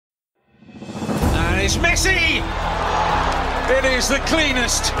It's Messi! It is the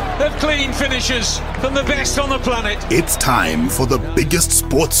cleanest of clean finishes from the best on the planet. It's time for the biggest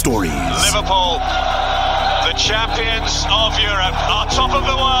sports stories. Liverpool, the champions of Europe, are top of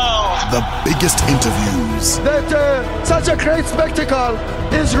the world. The biggest interviews. That such a great spectacle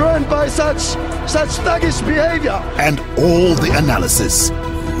is ruined by such thuggish behavior. And all the analysis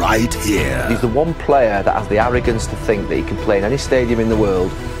right here. He's the one player that has the arrogance to think that he can play in any stadium in the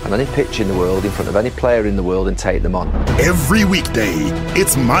world and any pitch in the world in front of any player in the world and take them on. Every weekday,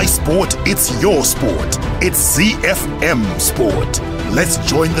 it's my sport, it's your sport. It's ZiFM Sport. Let's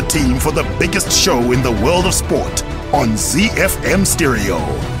join the team for the biggest show in the world of sport on ZiFM Stereo.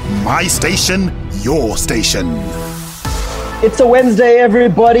 My station, your station. It's a Wednesday,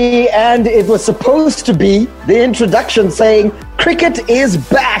 everybody, and it was supposed to be the introduction saying cricket is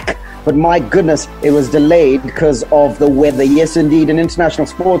back. But my goodness, it was delayed because of the weather. Yes, indeed, in international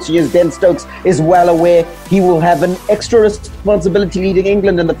sports news, Ben Stokes is well aware he will have an extra responsibility leading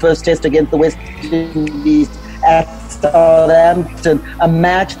England in the first test against the West Indies at Southampton, a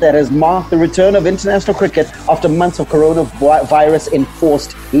match that has marked the return of international cricket after months of coronavirus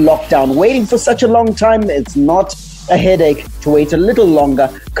enforced lockdown. Waiting for such a long time, it's not a headache to wait a little longer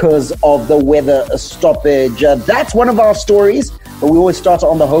because of the weather stoppage. That's one of our stories, but we always start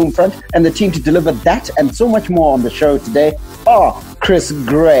on the home front, and the team to deliver that and so much more on the show today are Chris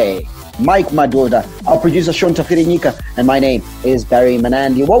Gray, Mike Madoda, our producer Sean Tafirinika, and my name is Barry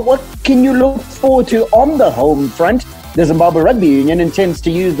Manandi. What can you look forward to on the home front? The Zimbabwe Rugby Union intends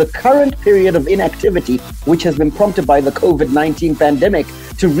to use the current period of inactivity, which has been prompted by the COVID-19 pandemic,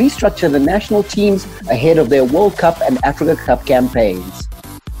 to restructure the national teams ahead of their World Cup and Africa Cup campaigns.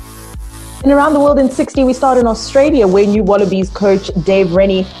 And around the world in 60, we start in Australia, where New Wallabies coach Dave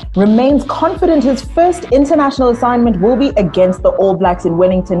Rennie remains confident his first international assignment will be against the All Blacks in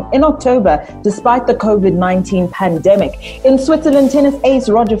Wellington in October, despite the COVID-19 pandemic. In Switzerland, tennis ace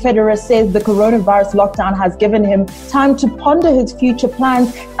Roger Federer says the coronavirus lockdown has given him time to ponder his future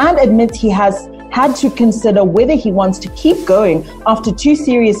plans and admits he has had to consider whether he wants to keep going after 2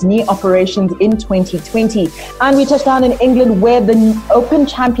 serious knee operations in 2020. And we touch down in England, where the Open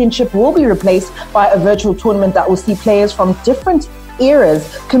Championship will be replaced by a virtual tournament that will see players from different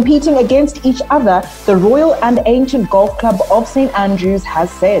eras competing against each other, the Royal and Ancient Golf Club of St. Andrews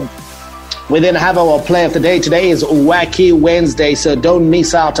has said. We then have our play of the day. Today is Wacky Wednesday, so don't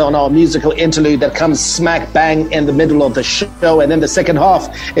miss out on our musical interlude that comes smack bang in the middle of the show. And then the second half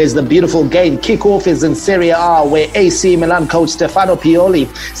is the beautiful game. Kickoff is in Serie A, where AC Milan coach Stefano Pioli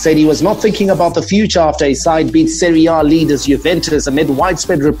said he was not thinking about the future after his side beat Serie A leaders Juventus amid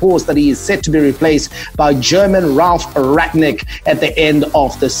widespread reports that he is set to be replaced by German Ralf Rangnick at the end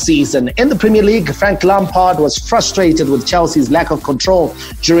of the season. In the Premier League, Frank Lampard was frustrated with Chelsea's lack of control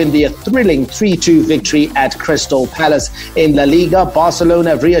during their thrilling 3-2 victory at Crystal Palace. In La Liga,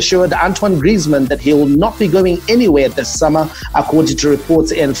 Barcelona have reassured Antoine Griezmann that he will not be going anywhere this summer, according to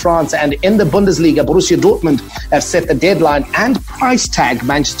reports in France. And in the Bundesliga, Borussia Dortmund have set the deadline and price tag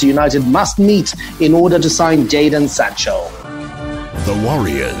Manchester United must meet in order to sign Jadon Sancho. The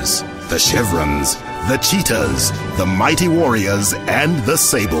Warriors, the Chevrons, the Cheetahs, the Mighty Warriors, and the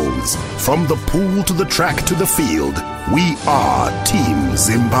Sables. From the pool to the track to the field, we are Team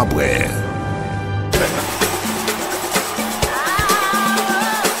Zimbabwe.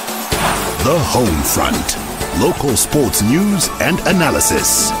 The Home Front. Local sports news and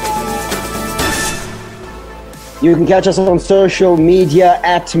analysis. You can catch us on social media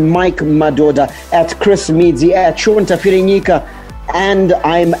at Mike Madoda, at Chris Midzi, at Sean Tafirinika, and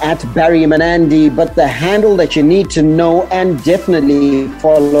I'm at Barry Manandi. But the handle that you need to know and definitely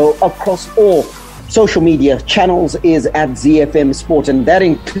follow across all social media channels is at ZiFM Sport, and that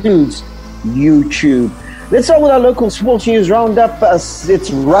includes YouTube. Let's start with our local sports news roundup. It's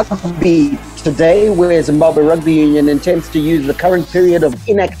rugby today, where Zimbabwe Rugby Union intends to use the current period of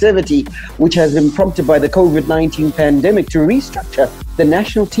inactivity, which has been prompted by the COVID-19 pandemic, to restructure the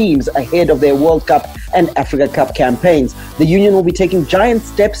national teams ahead of their World Cup and Africa Cup campaigns. The union will be taking giant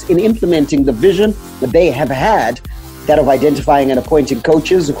steps in implementing the vision that they have had, that of identifying and appointing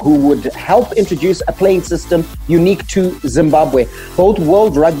coaches who would help introduce a playing system unique to Zimbabwe. Both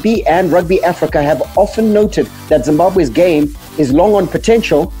World Rugby and Rugby Africa have often noted that Zimbabwe's game is long on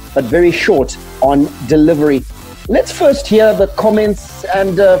potential, but very short on delivery. Let's first hear the comments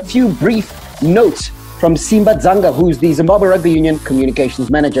and a few brief notes from Simba Dzanga, who's the Zimbabwe Rugby Union Communications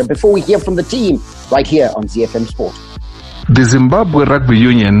Manager, before we hear from the team right here on ZiFM Sport. The Zimbabwe Rugby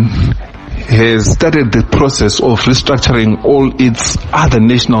Union has started the process of restructuring all its other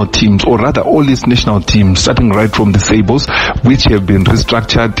national teams, or rather all its national teams, starting right from the Sables, which have been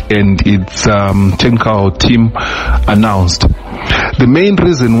restructured and its technical team announced. The main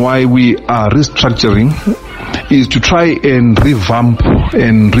reason why we are restructuring is to try and revamp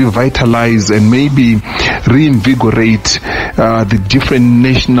and revitalize and maybe reinvigorate the different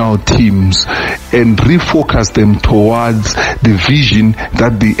national teams and refocus them towards the vision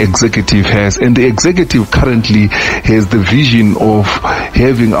that the executive has. And the executive currently has the vision of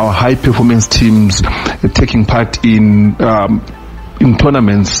having our high performance teams taking part in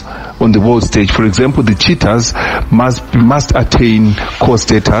tournaments on the world stage. For example, the Cheetahs must attain core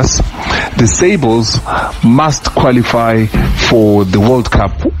status. The Sables must qualify for the World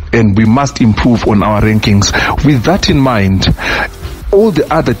Cup, and we must improve on our rankings. With that in mind, all the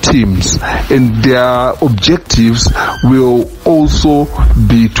other teams and their objectives will also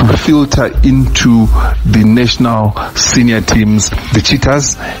be to filter into the national senior teams, the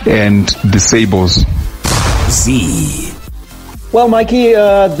Cheetahs and the Sables. Well, Mikey,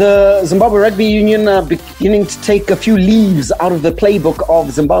 the Zimbabwe Rugby Union are beginning to take a few leaves out of the playbook of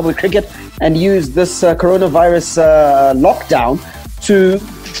Zimbabwe cricket and use this coronavirus lockdown to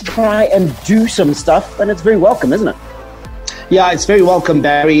try and do some stuff, and it's very welcome, isn't it? Yeah, it's very welcome,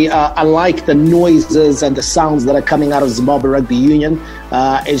 Barry. I like the noises and the sounds that are coming out of Zimbabwe Rugby Union.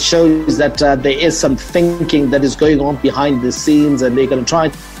 It shows that there is some thinking that is going on behind the scenes, and they're going to try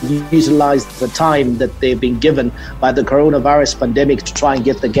to utilize the time that they've been given by the coronavirus pandemic to try and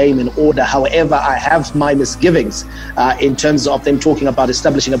get the game in order. However, I have my misgivings in terms of them talking about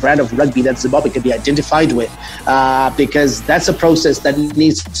establishing a brand of rugby that Zimbabwe can be identified with, because that's a process that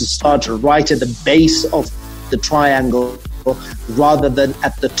needs to start right at the base of the triangle rather than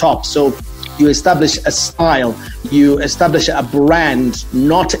at the top. So you establish a style, you establish a brand,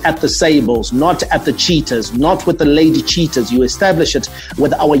 not at the Sables, not at the Cheetahs, not with the Lady Cheetahs. You establish it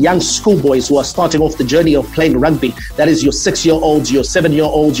with our young schoolboys who are starting off the journey of playing rugby. That is your 6-year-olds, your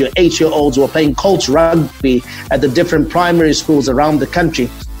 7-year-olds, your 8-year-olds who are playing coach rugby at the different primary schools around the country.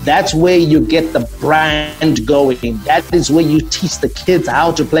 That's where you get the brand going. That is where you teach the kids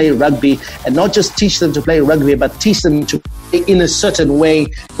how to play rugby, and not just teach them to play rugby, but teach them to play in a certain way,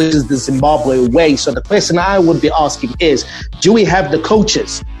 which is the Zimbabwe way. So the question I would be asking is, do we have the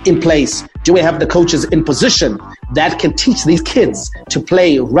coaches in place? Do we have the coaches in position that can teach these kids to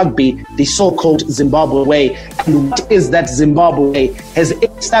play rugby the so-called Zimbabwe way? And what is that Zimbabwe way? Has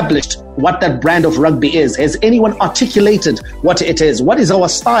established what that brand of rugby is? Has anyone articulated what it is? What is our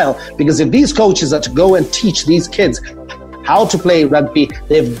style? Because if these coaches are to go and teach these kids how to play rugby,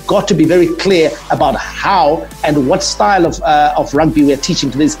 they've got to be very clear about how and what style of rugby we're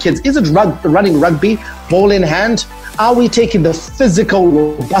teaching to these kids. Is it running rugby, ball in hand? Are we taking the physical,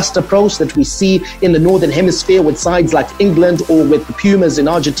 robust approach that we see in the Northern Hemisphere with sides like England or with the Pumas in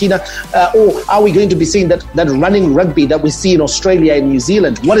Argentina? Or are we going to be seeing that running rugby that we see in Australia and New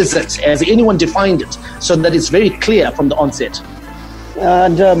Zealand? What is it? Has anyone defined it so that it's very clear from the onset?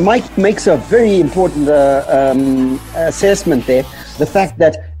 And Mike makes a very important assessment there. The fact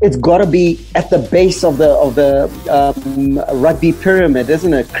that it's got to be at the base of the rugby pyramid,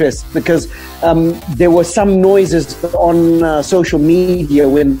 isn't it, Chris? Because there were some noises on social media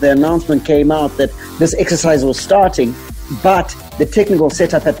when the announcement came out that this exercise was starting, but the technical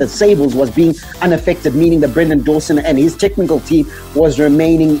setup at the Sables was being unaffected, meaning that Brendan Dawson and his technical team was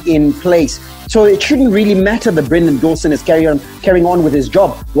remaining in place. So it shouldn't really matter that Brendan Dawson is carrying on with his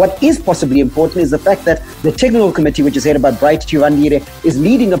job. What is possibly important is the fact that the technical committee, which is headed by Bright Chivandire, is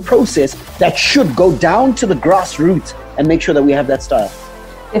leading a process that should go down to the grassroots and make sure that we have that style.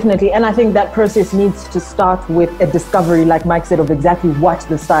 Definitely. And I think that process needs to start with a discovery, like Mike said, of exactly what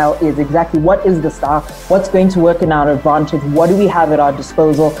the style is, exactly what is the style, what's going to work in our advantage, what do we have at our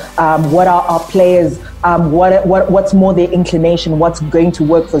disposal, what are our players, what's more their inclination, what's going to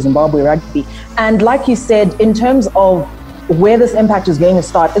work for Zimbabwe Rugby. And like you said, in terms of where this impact is going to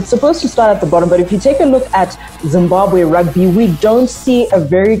start, it's supposed to start at the bottom. But if you take a look at Zimbabwe Rugby, we don't see a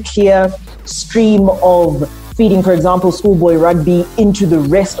very clear stream of feeding, for example, schoolboy rugby into the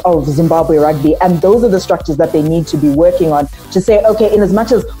rest of Zimbabwe Rugby. And those are the structures that they need to be working on to say, okay, in as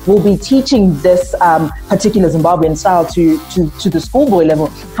much as we'll be teaching this particular Zimbabwean style to the schoolboy level,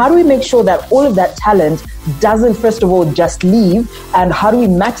 how do we make sure that all of that talent doesn't, first of all, just leave? And how do we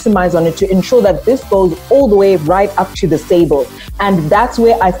maximize on it to ensure that this goes all the way right up to the Sables? And that's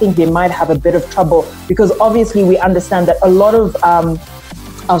where I think they might have a bit of trouble, because obviously we understand that a lot of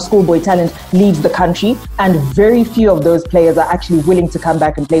our schoolboy talent leaves the country, and very few of those players are actually willing to come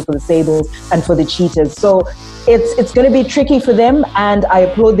back and play for the Sables and for the Cheetahs. So it's going to be tricky for them, and I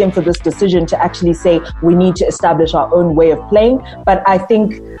applaud them for this decision to actually say we need to establish our own way of playing. But I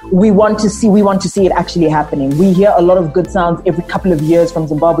think we want to see it actually happening. We hear a lot of good sounds every couple of years from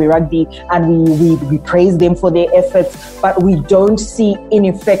Zimbabwe Rugby, and we praise them for their efforts, but we don't see in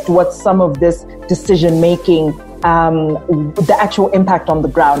effect what some of this decision making, the actual impact on the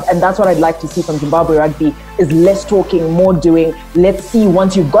ground. And that's what I'd like to see from Zimbabwe Rugby, is less talking, more doing. Let's see,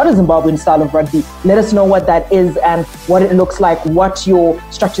 once you've got a Zimbabwean style of rugby, let us know what that is and what it looks like, what your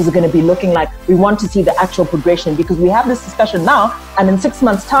structures are going to be looking like. We want to see the actual progression, because we have this discussion now, and in 6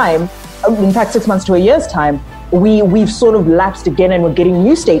 months' time, in fact 6 months to a year's time, we've sort of lapsed again, and we're getting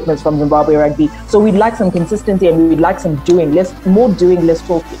new statements from Zimbabwe Rugby. So we'd like some consistency, and we'd like some doing, more doing, less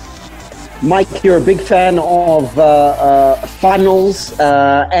talking. Mike, you're a big fan of funnels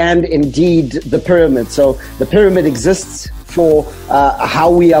and indeed the pyramid. So the pyramid exists for how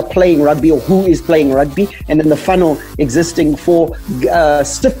we are playing rugby, or who is playing rugby, and then the funnel existing for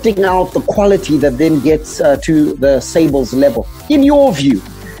sifting out the quality that then gets to the Sables level. In your view,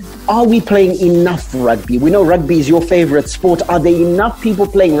 are we playing enough rugby? We know rugby is your favorite sport. Are there enough people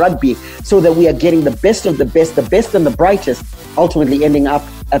playing rugby so that we are getting the best of the best and the brightest, ultimately ending up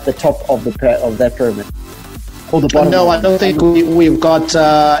at the top of that pyramid? Or the bottom? No, I don't think we've got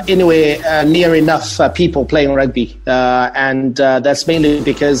anywhere near enough people playing rugby. And that's mainly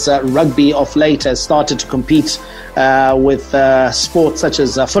because rugby of late has started to compete with sports such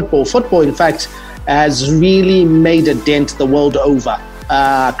as football. Football, in fact, has really made a dent the world over.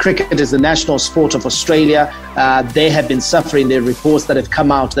 Cricket is the national sport of Australia. They have been suffering. There are reports that have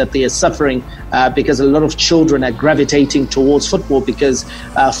come out that they are suffering because a lot of children are gravitating towards football, because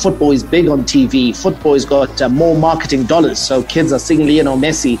football is big on TV. Football has got more marketing dollars. So kids are seeing Lionel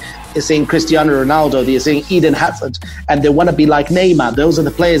Messi, they're seeing Cristiano Ronaldo, they're seeing Eden Hazard, and they want to be like Neymar. Those are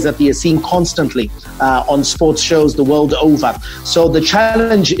the players that they are seeing constantly on sports shows the world over. So the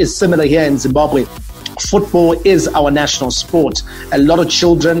challenge is similar here in Zimbabwe. Football is our national sport. A lot of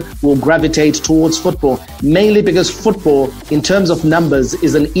children will gravitate towards football, mainly because football, in terms of numbers,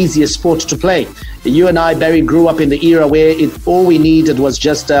 is an easier sport to play. You and I, Barry, grew up in the era where all we needed was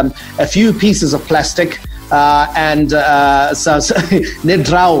just a few pieces of plastic and some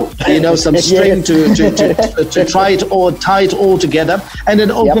string to try it or tie it all together, and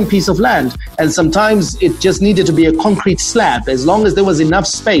an open piece of land. And sometimes it just needed to be a concrete slab. As long as there was enough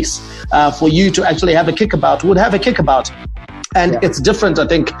space for you to actually have a kickabout, would have a kickabout. And it's different, I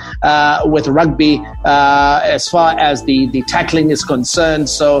think, with rugby as far as the tackling is concerned.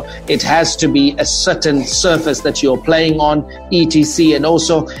 So it has to be a certain surface that you're playing on, etc. And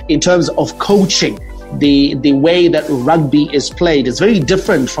also in terms of coaching, the way that rugby is played is very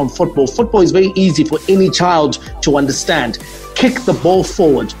different from football. Football is very easy for any child to understand. Kick the ball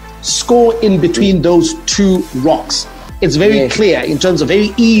forward, score in between those two rocks. It's very clear in terms of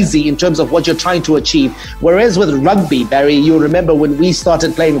very easy in terms of what you're trying to achieve. Whereas with rugby, Barry, you remember when we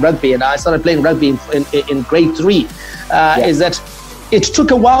started playing rugby, and I started playing rugby in grade 3, is that it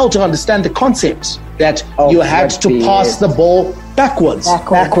took a while to understand the concept that you had to pass the ball backwards.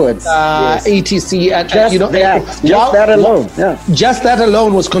 etc. And just that alone. Just that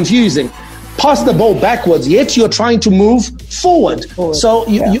alone was confusing. Pass the ball backwards, yet you're trying to move forward. So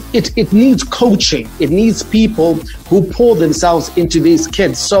it needs coaching. It needs people who pour themselves into these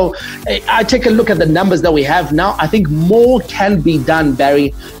kids. So I take a look at the numbers that we have now. I think more can be done,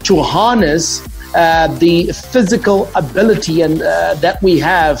 Barry, to harness the physical ability and that we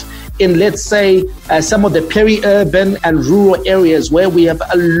have in, let's say, some of the peri-urban and rural areas where we have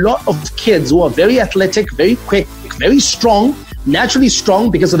a lot of kids who are very athletic, very quick, very strong, naturally strong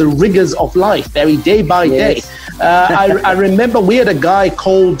because of the rigors of life, very day by day. I remember we had a guy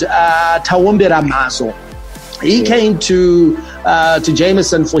called Tawombe Ramazo. He came to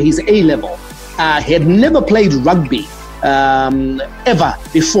Jameson for his A-level. He had never played rugby ever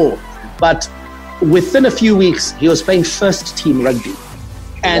before, but within a few weeks, he was playing first team rugby.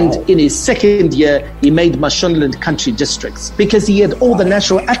 And in his second year, he made Mashonaland country districts because he had all the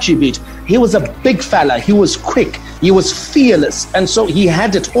natural attribute. He was a big fella. He was quick. He was fearless. And so he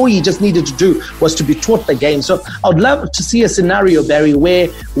had it. All he just needed to do was to be taught the game. So I would love to see a scenario, Barry, where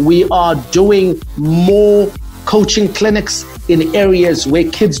we are doing more coaching clinics in areas where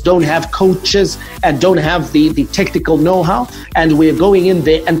kids don't have coaches and don't have the technical know-how, and we're going in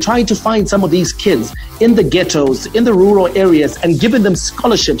there and trying to find some of these kids in the ghettos, in the rural areas, and giving them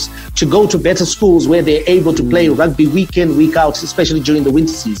scholarships to go to better schools where they're able to play rugby week in, week out, especially during the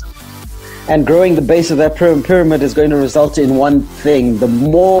winter season. And growing the base of that pyramid is going to result in one thing. The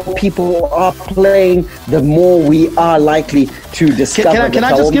more people are playing, the more we are likely to discover. Can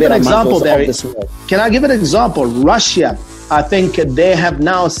I just give an example, Barry? Can I give an example? Russia, I think they have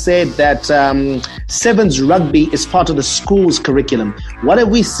now said that sevens rugby is part of the school's curriculum. What have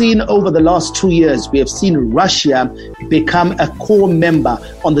we seen over the last 2 years? We have seen Russia become a core member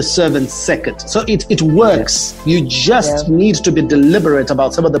on the sevens circuit. So it works. You just need to be deliberate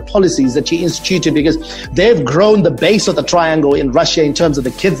about some of the policies that you instituted, because they've grown the base of the triangle in Russia in terms of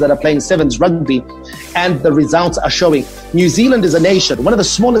the kids that are playing sevens rugby, and the results are showing. New Zealand is a nation, one of the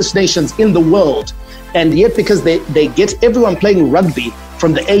smallest nations in the world. And yet, because they get everyone playing rugby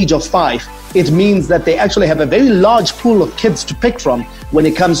from the age of 5, it means that they actually have a very large pool of kids to pick from when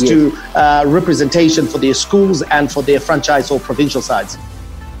it comes to representation for their schools and for their franchise or provincial sides.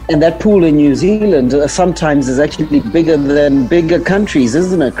 And that pool in New Zealand sometimes is actually bigger than bigger countries,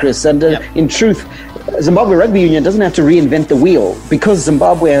 isn't it, Chris? And in truth, Zimbabwe Rugby Union doesn't have to reinvent the wheel, because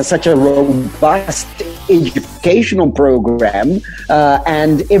Zimbabwe has such a robust educational program,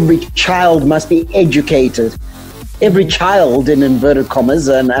 and every child must be educated. Every child, in inverted commas,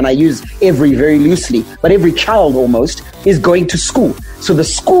 and I use every very loosely, but every child almost is going to school. So the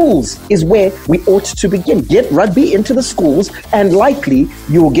schools is where we ought to begin. Get rugby into the schools, and likely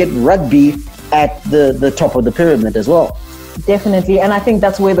you will get rugby at the top of the pyramid as well. Definitely. And I think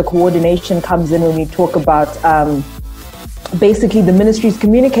that's where the coordination comes in when we talk about basically the ministries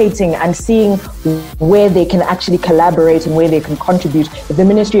communicating and seeing where they can actually collaborate and where they can contribute. If the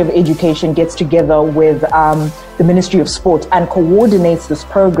Ministry of Education gets together with the Ministry of Sport and coordinates this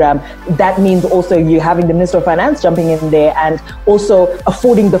program, that means also you having the Minister of Finance jumping in there and also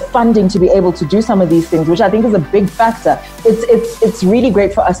affording the funding to be able to do some of these things, which I think is a big factor. It's really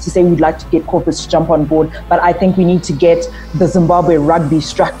great for us to say we'd like to get corporates to jump on board, but I think we need to get the Zimbabwe rugby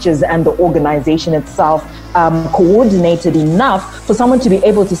structures and the organization itself coordinated enough for someone to be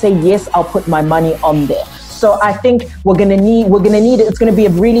able to say, yes, I'll put my money on there. So I think we're gonna need it's gonna be a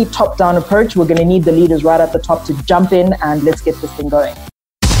really top-down approach. We're gonna need the leaders right at the top to jump in and let's get this thing going.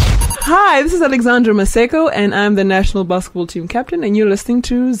 Hi, this is Alexandra Maseko, and I'm the national basketball team captain, and you're listening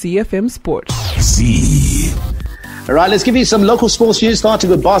to ZiFM Sport. All right, let's give you some local sports news, starting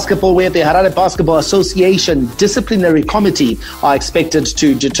with basketball, where the Harare Basketball Association Disciplinary Committee are expected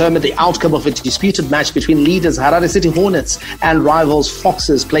to determine the outcome of a disputed match between leaders Harare City Hornets and rivals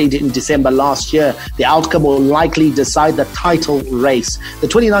Foxes played in December last year. The outcome will likely decide the title race. The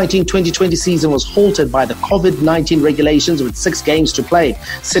 2019-2020 season was halted by the COVID-19 regulations with 6 games to play.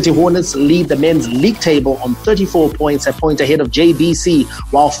 City Hornets lead the men's league table on 34 points, a point ahead of JBC,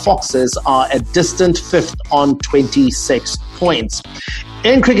 while Foxes are a distant 5th on 26 points.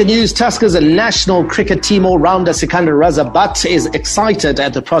 In cricket news, Tuskers national cricket team all-rounder Sikandar Raza Butt is excited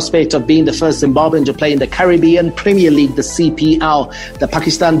at the prospect of being the first Zimbabwean to play in the Caribbean Premier League, the CPL. The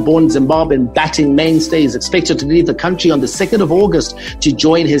Pakistan-born Zimbabwean batting mainstay is expected to leave the country on the 2nd of August to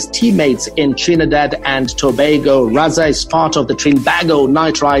join his teammates in Trinidad and Tobago. Raza is part of the Trinbago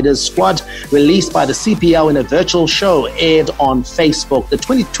Knight Riders squad, released by the CPL in a virtual show aired on Facebook. The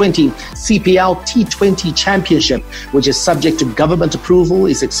 2020 CPL T20 Championship, which is subject to government approval,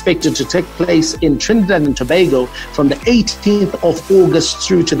 is expected to take place in Trinidad and Tobago from the 18th of August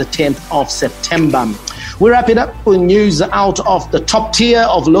through to the 10th of September. We wrap it up with news out of the top tier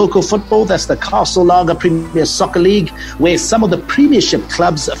of local football. That's the Castle Lager Premier Soccer League, where some of the premiership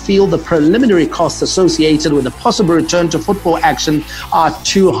clubs feel the preliminary costs associated with the possible return to football action are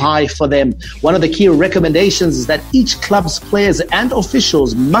too high for them. One of the key recommendations is that each club's players and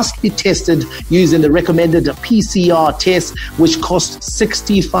officials must be tested using the recommended PCR test, which costs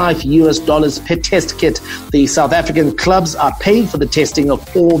 $65 per test kit. The South African clubs are paying for the testing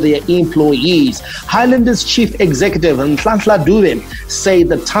of all their employees. Highlanders Chief Executive Nhlanhla Dube say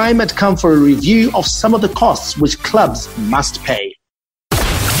the time had come for a review of some of the costs which clubs must pay.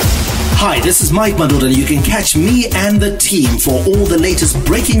 Hi, this is Mike Madoda, and you can catch me and the team for all the latest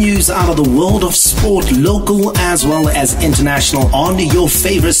breaking news out of the world of sport, local as well as international, on your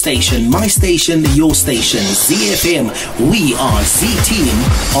favorite station, my station, your station, ZiFM. We are Z-Team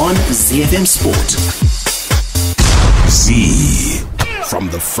on ZiFM Sport. Z. From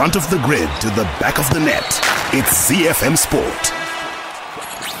the front of the grid to the back of the net, it's ZiFM Sport.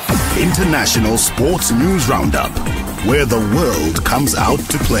 International Sports News Roundup, where the world comes out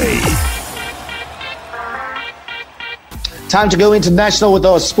to play. Time to go international with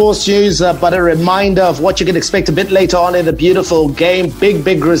our sports news, but a reminder of what you can expect a bit later on in the beautiful game.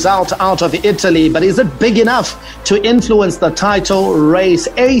 Big result out of Italy, but is it big enough to influence the title race?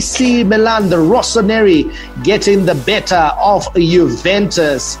 AC Milan, the Rossoneri, getting the better of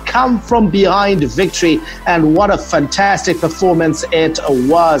Juventus. Come from behind victory, and what a fantastic performance it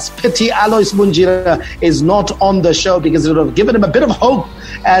was. Pity Alois Munjira is not on the show, because it would have given him a bit of hope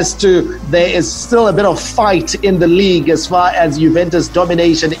as to there is still a bit of fight in the league as far as Juventus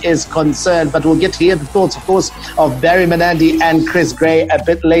domination is concerned. But we'll get to hear the thoughts, of course, of Barry Menandi and Chris Gray a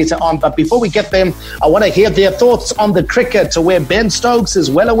bit later on. But before we get them, I want to hear their thoughts on the cricket, where Ben Stokes is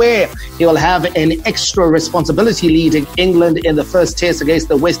well aware he will have an extra responsibility leading England in the first test against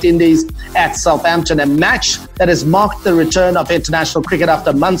the West Indies at Southampton, a match that has marked the return of international cricket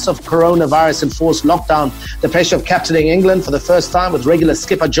after months of coronavirus enforced lockdown. The pressure of captaining England for the first time, with regular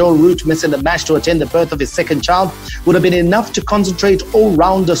skipper Joel Root missing the match to attend the birth of his second child, would have been enough to concentrate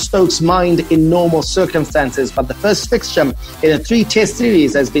all-rounder Stokes' mind in normal circumstances. But the first fixture in a 3-test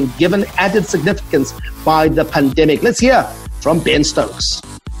series has been given added significance by the pandemic. Let's hear from Ben Stokes.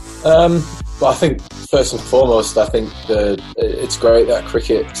 Well, I think first and foremost, I think it's great that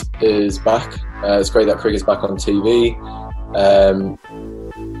cricket is back. It's great that cricket's back on TV.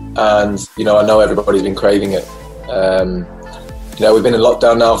 And, you know, I know everybody's been craving it. You know, we've been in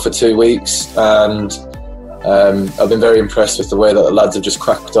lockdown now for 2 weeks, and I've been very impressed with the way that the lads have just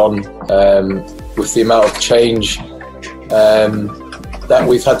cracked on with the amount of change that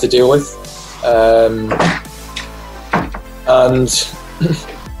we've had to deal with. And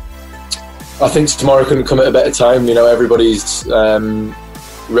I think tomorrow couldn't come at a better time. You know, everybody's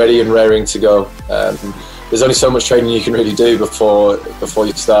ready and raring to go. There's only so much training you can really do before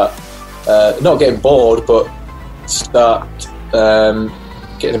you start not getting bored, but start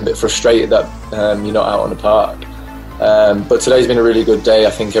getting a bit frustrated that you're not out on the park. But today's been a really good day.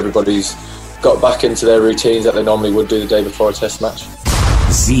 I think everybody's got back into their routines that they normally would do the day before a test match.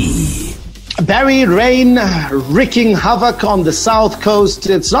 Barry, rain wreaking havoc on the south coast.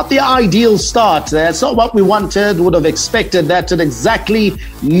 It's not the ideal start. That's not what we wanted. Would have expected that at exactly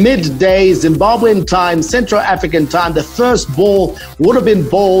midday Zimbabwean time, Central African time. The first ball would have been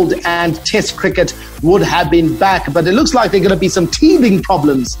bowled and Test cricket would have been back. But it looks like there are going to be some teething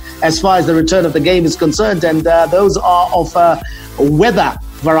problems as far as the return of the game is concerned, and those are of weather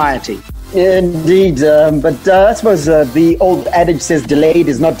variety. Indeed, but I suppose the old adage says delayed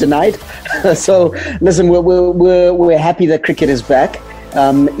is not denied. So listen, we're happy that cricket is back,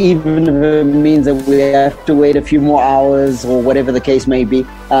 even if it means that we have to wait a few more hours or whatever the case may be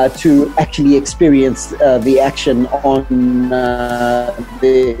to actually experience the action on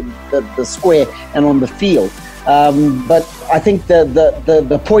the square and on the field. But I think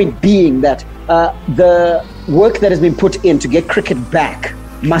the point being that the work that has been put in to get cricket back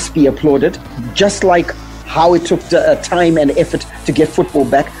must be applauded, just like how it took time and effort to get football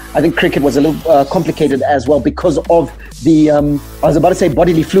back. I think cricket was a little complicated as well because of the, I was about to say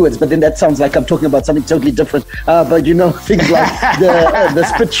bodily fluids, but then that sounds like I'm talking about something totally different. But you know, things like the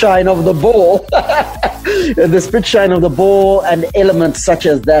spit shine of the ball, the spit shine of the ball and elements such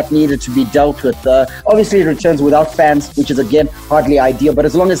as that needed to be dealt with. Obviously it returns without fans, which is again hardly ideal, but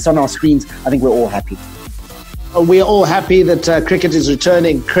as long as it's on our screens, I think we're all happy. We're all happy that cricket is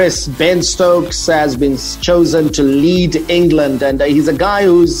returning. Chris, Ben Stokes has been chosen to lead England, and he's a guy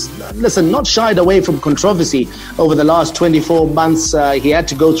who's, listen, not shied away from controversy over the last 24 months. He had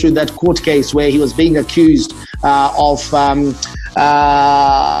to go through that court case where he was being accused of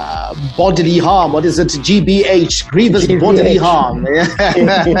bodily harm. What is it? GBH, grievous bodily harm,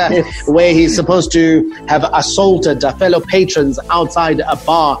 where he's supposed to have assaulted fellow patrons outside a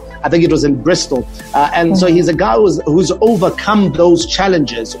bar. I think it was in Bristol. And so he's a guy who's overcome those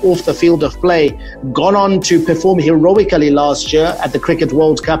challenges off the field of play, gone on to perform heroically last year at the Cricket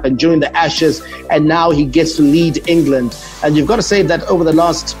World Cup and during the Ashes, and now he gets to lead England. And you've got to say that over the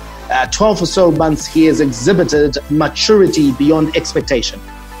last 12 or so months, he has exhibited maturity beyond expectation.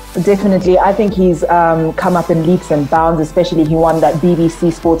 Definitely. I think he's come up in leaps and bounds, especially he won that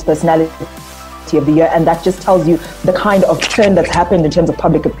BBC Sports Personality of the Year, and that just tells you the kind of turn that's happened in terms of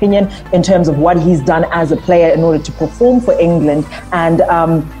public opinion, in terms of what he's done as a player in order to perform for England. And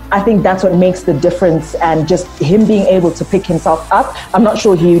I think that's what makes the difference, and just him being able to pick himself up. I'm not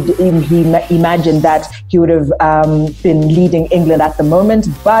sure he imagined that he would have been leading England at the moment,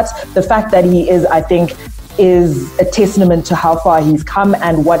 but the fact that he is, I think, is a testament to how far he's come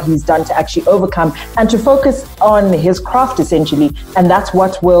and what he's done to actually overcome and to focus on his craft, essentially. And that's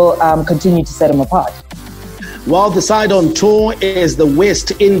what will continue to set him apart. Well, the side on tour is the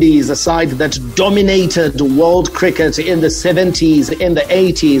West Indies, a side that dominated world cricket in the 70s, in the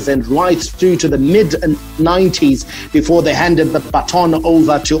 80s, and right through to the mid-90s before they handed the baton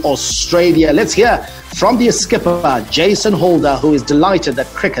over to Australia. Let's hear from the skipper, Jason Holder, who is delighted that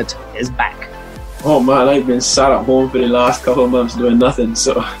cricket is back. Oh man, I've been sat at home for the last couple of months doing nothing,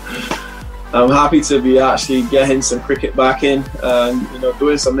 so I'm happy to be actually getting some cricket back in and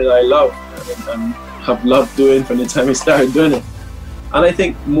doing something that I love and have loved doing from the time I started doing it. And I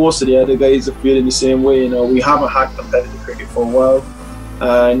think most of the other guys are feeling the same way. We haven't had competitive cricket for a while,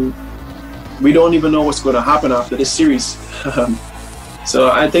 and we don't even know what's going to happen after this series.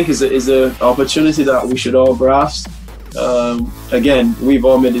 So I think it's an opportunity that we should all grasp. Again, we've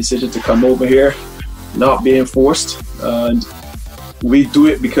all made the decision to come over here, not being forced, and we do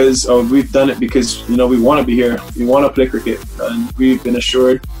it because, or we've done it because we want to be here. We want to play cricket, and we've been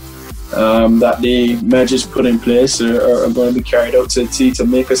assured that the measures put in place are going to be carried out to the T to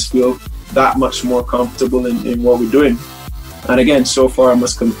make us feel that much more comfortable in what we're doing. And again, so far I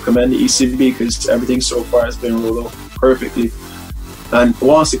must commend the ECB because everything so far has been rolled out perfectly. And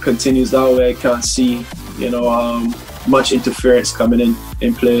once it continues that way, I can't see much interference coming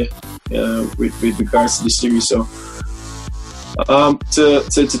in play with regards to the series. So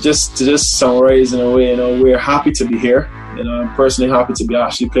to just summarize in a way, we're happy to be here. I'm personally happy to be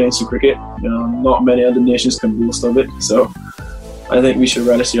actually playing some cricket. Not many other nations can boast of it, so I think we should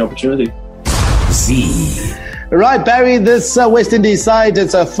relish the opportunity. Right, Barry, this West Indies side,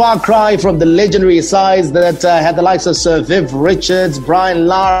 it's a far cry from the legendary sides that had the likes of Sir Viv Richards, Brian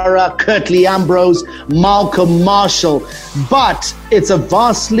Lara, Curtly Ambrose, Malcolm Marshall. But it's a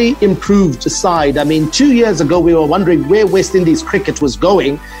vastly improved side. I mean, 2 years ago, we were wondering where West Indies cricket was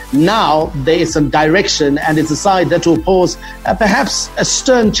going. Now there is some direction, and it's a side that will pose perhaps a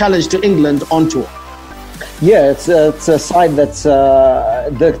stern challenge to England on tour. Yeah, it's a side that's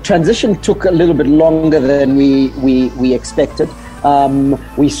the transition took a little bit longer than we expected.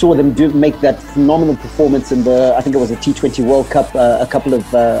 We saw them make that phenomenal performance in I think it was a T20 World Cup a couple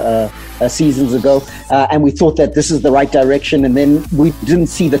of seasons ago, and we thought that this is the right direction, and then we didn't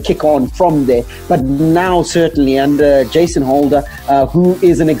see the kick on from there. But now certainly under Jason Holder, who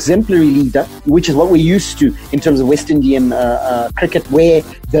is an exemplary leader, which is what we're used to in terms of West Indian cricket, where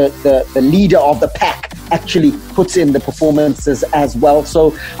the leader of the pack actually puts in the performances as well.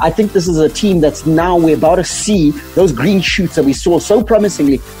 So I think this is a team that's now we're about to see those green shoots that we saw so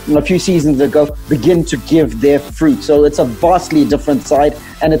promisingly a few seasons ago begin to give their fruit. So it's a vastly different side,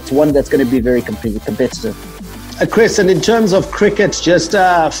 and it's one that's going to be very competitive. Chris, and in terms of cricket, just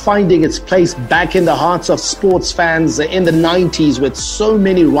finding its place back in the hearts of sports fans in the 90s with so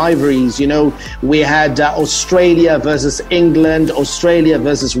many rivalries. We had Australia versus England, Australia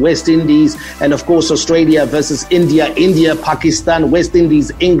versus West Indies, and of course Australia versus India, India, Pakistan, West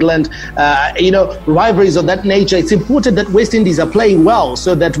Indies, England. Rivalries of that nature. It's important that West Indies are playing well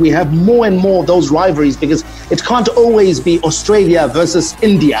so that we have more and more of those rivalries, because it can't always be Australia versus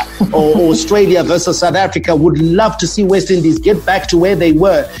India or Australia versus South Africa. Would love to see West Indies get back to where they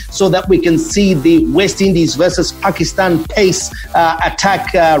were so that we can see the West Indies versus Pakistan pace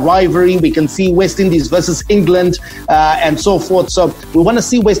attack rivalry. We can see West Indies versus England and so forth. So we want to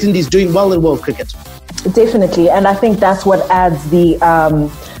see West Indies doing well in world cricket. Definitely. And I think that's what adds the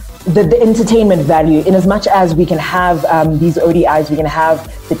entertainment value, in as much as we can have these ODIs, we can have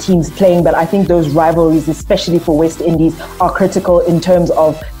the teams playing, but I think those rivalries, especially for West Indies, are critical in terms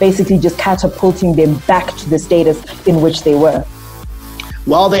of basically just catapulting them back to the status in which they were.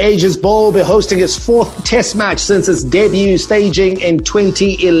 Well, the Ages Bowl will be hosting its fourth test match since its debut staging in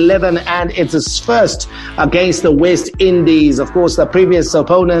 2011, and it's its first against the West Indies. Of course, the previous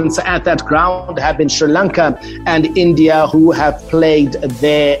opponents at that ground have been Sri Lanka and India, who have played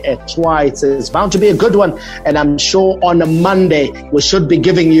there twice. It's bound to be a good one, and I'm sure on Monday we should be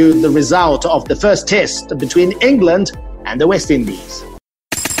giving you the result of the first test between England and the West Indies.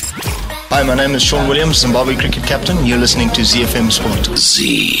 Hi, my name is Sean Williams, Zimbabwe cricket captain. You're listening to ZiFM Sport.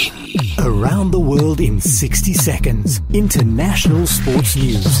 Z. Around the world in 60 seconds. International sports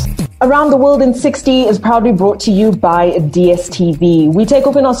news. Around the World in 60 is proudly brought to you by DSTV. We take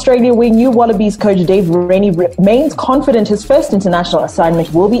off in Australia, where new Wallabies coach Dave Rennie remains confident his first international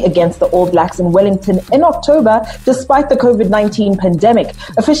assignment will be against the All Blacks in Wellington in October, despite the COVID-19 pandemic.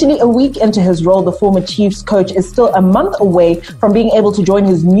 Officially a week into his role, the former Chiefs coach is still a month away from being able to join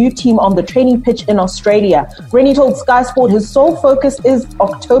his new team on the training pitch in Australia. Rennie told Sky Sport his sole focus is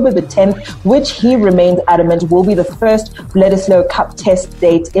October the 10th, which he remains adamant will be the first Bledisloe Cup test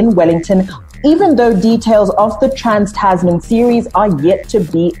date in Wellington even though details of the Trans-Tasman series are yet to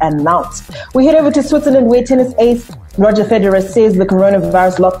be announced. We head over to Switzerland, where tennis ace Roger Federer says the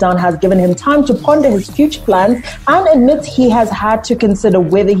coronavirus lockdown has given him time to ponder his future plans and admits he has had to consider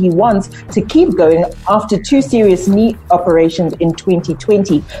whether he wants to keep going after 2 serious knee operations in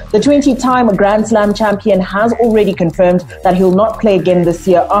 2020. The 20-time Grand Slam champion has already confirmed that he'll not play again this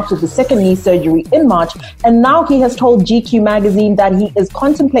year after the second knee surgery in March, and now he has told GQ magazine that he is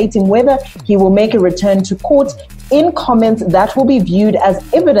contemplating whether he will make a return to court in comments that will be viewed as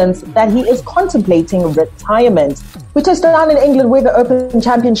evidence that he is contemplating retirement. We touched down in England, where the Open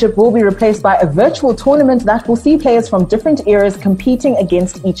Championship will be replaced by a virtual tournament that will see players from different eras competing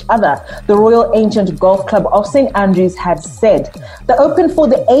against each other. The Royal Ancient Golf Club of St Andrews had said the Open for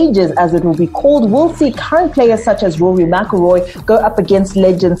the Ages, as it will be called, will see current players such as Rory McIlroy go up against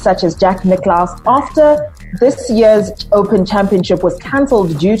legends such as Jack Nicklaus after this year's Open Championship was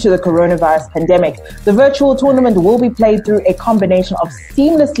cancelled due to the coronavirus pandemic. The virtual tournament will be played through a combination of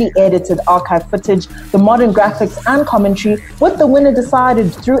seamlessly edited archive footage, the modern graphics and commentary, with the winner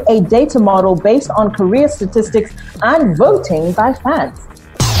decided through a data model based on career statistics and voting by fans.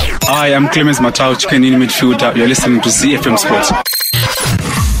 Hi, I'm Clemens Matau, chicken in midfielder. You're listening to ZiFM Sports.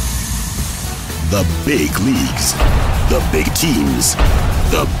 The big leagues, the big teams,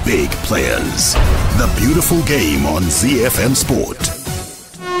 the big players. The beautiful game on ZiFM Sport.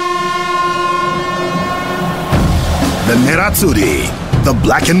 The Nerazzurri, the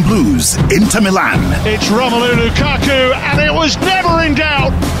Black and Blues, Inter Milan. It's Romelu Lukaku, and it was never in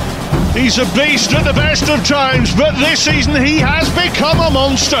doubt. He's a beast at the best of times, but this season he has become a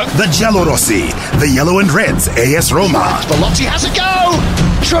monster. The Giallorossi, the Yellow and Reds, AS Roma. Belotti has a go!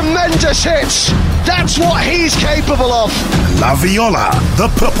 Tremendous hits! That's what he's capable of! La Viola, the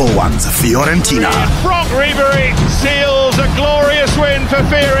Purple Ones, Fiorentina. Brock Ribery seals a glorious win for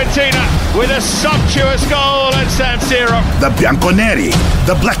Fiorentina with a sumptuous goal at San Siro. The Bianconeri,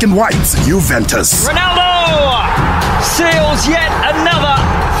 the Black and Whites, Juventus. Ronaldo seals yet another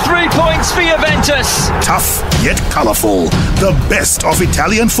 3 points for Juventus. Tough yet colourful. The best of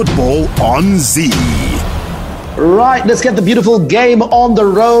Italian football on Z. Right, let's get the beautiful game on the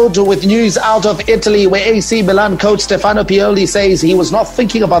road with news out of Italy, where AC Milan coach Stefano Pioli says he was not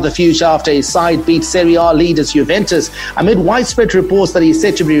thinking about the future after his side beat Serie A leaders Juventus, amid widespread reports that he's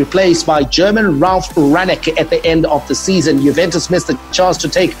set to be replaced by German Ralf Rangnick at the end of the season. Juventus missed the chance to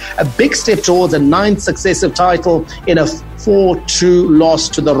take a big step towards a 9th successive title in a 4-2 loss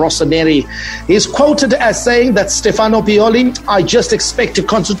to the Rossoneri. He's quoted as saying that Stefano Pioli, I just expect to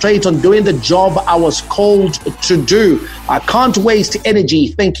concentrate on doing the job I was called to do. I can't waste energy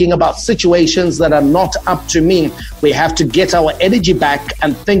thinking about situations that are not up to me. We have to get our energy back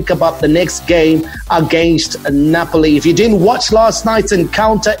and think about the next game against Napoli. If you didn't watch last night's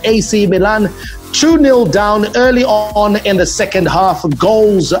encounter, AC Milan 2-0 down early on in the second half.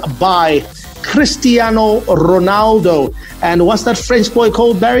 Goals by Cristiano Ronaldo. And what's that French boy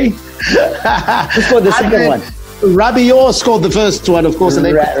called, Barry? Who scored the second one? Rabiot scored the first one, of course, and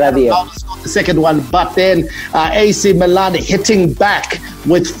then Rabiot scored the second one. But then AC Milan hitting back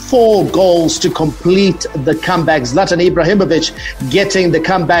with 4 goals to complete the comeback. Zlatan Ibrahimovic getting the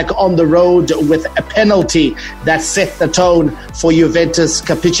comeback on the road with a penalty that set the tone for Juventus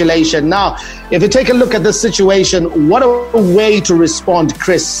capitulation. Now, if you take a look at this situation, what a way to respond,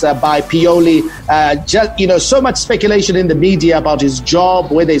 Chris, by Pioli. So much speculation in the media about his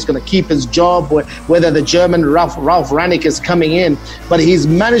job, whether he's going to keep his job, whether the German Ralf Rangnick is coming in. But he's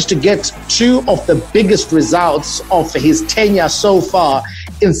managed to get 2 of the biggest results of his tenure so far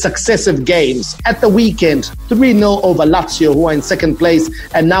in successive games. At the weekend, 3-0 over Lazio, who are in second place,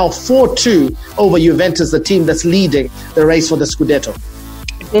 and now 4-2 over Juventus, the team that's leading the race for the Scudetto.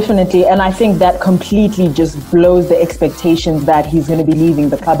 Definitely, and I think that completely just blows the expectations that he's going to be leaving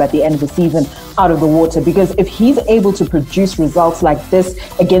the club at the end of the season out of the water, because if he's able to produce results like this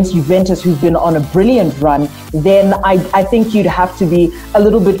against Juventus, who's been on a brilliant run, then I think you'd have to be a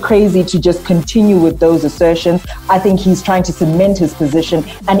little bit crazy to just continue with those assertions. I think he's trying to cement his position,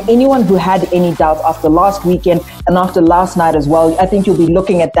 and anyone who had any doubts after last weekend and after last night as well, I think you'll be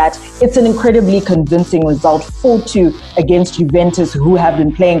looking at that. It's an incredibly convincing result, 4-2 against Juventus, who have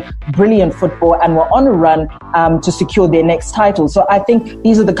been playing brilliant football and were on a run to secure their next title. So I think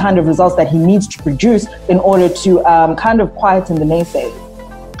these are the kind of results that he needs to produce in order to kind of quieten the naysayers.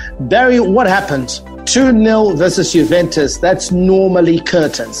 Barry, what happened? 2-0 versus Juventus, that's normally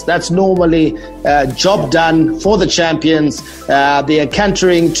curtains. That's normally job done for the champions. They are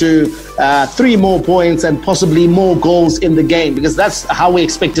cantering to 3 more points and possibly more goals in the game, because that's how we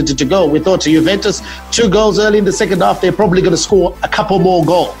expected it to go. We thought Juventus, 2 goals early in the second half, they're probably going to score a couple more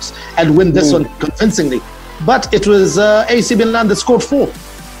goals and win this one convincingly. But it was AC Milan that scored 4.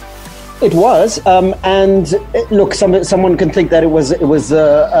 It was, and look, someone can think that it was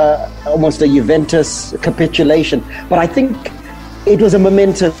almost a Juventus capitulation, but I think it was a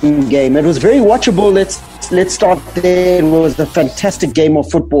momentum game. It was very watchable. Let's start there. It was a fantastic game of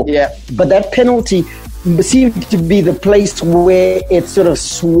football. Yeah, but that penalty seemed to be the place where it sort of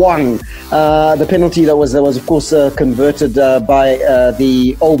swung. The penalty that was of course converted by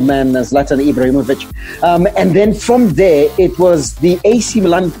the old man Zlatan Ibrahimovic, and then from there it was the AC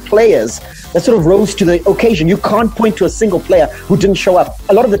Milan players that sort of rose to the occasion. You can't point to a single player who didn't show up.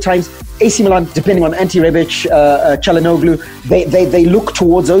 A lot of the times AC Milan, depending on Ante Rebic, Çalhanoğlu, they look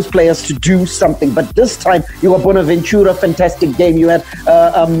towards those players to do something. But this time, you had Bonaventura, fantastic game. You had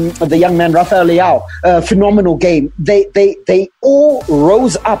the young man Rafael Leao, phenomenal game. They all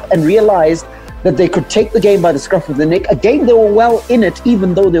rose up and realized that they could take the game by the scruff of the neck. Again, they were well in it,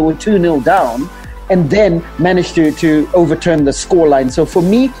 even though they were 2-0 down, and then managed to overturn the scoreline. So for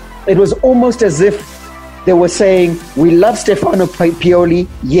me, it was almost as if they were saying, we love Stefano Pioli,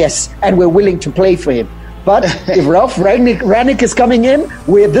 yes, and we're willing to play for him. But if Ralf Rangnick is coming in,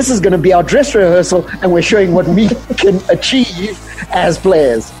 this is going to be our dress rehearsal, and we're showing what we can achieve as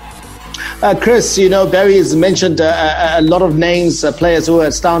players. Chris, Barry has mentioned a lot of names, players who are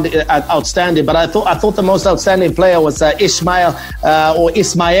outstanding, but I thought the most outstanding player was Ismail,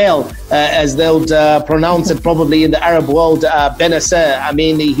 as they would pronounce it probably in the Arab world, Benacer. I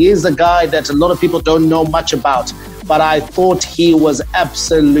mean, he is a guy that a lot of people don't know much about, but I thought he was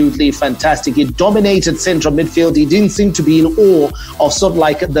absolutely fantastic. He dominated central midfield. He didn't seem to be in awe of sort of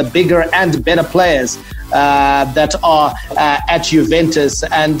like the bigger and better players that are at Juventus,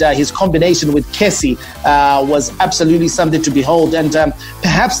 and his combination with Kessie was absolutely something to behold. And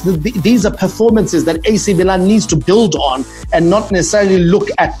perhaps these are performances that AC Milan needs to build on, and not necessarily look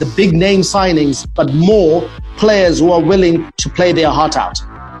at the big name signings, but more players who are willing to play their heart out.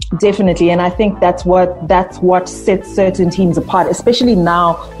 Definitely, and I think that's what sets certain teams apart, especially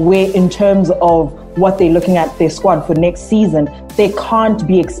now where in terms of what they're looking at their squad for next season, they can't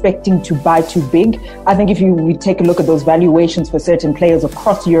be expecting to buy too big. I think if we take a look at those valuations for certain players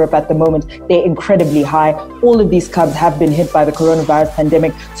across Europe at the moment, they're incredibly high. All of these clubs have been hit by the coronavirus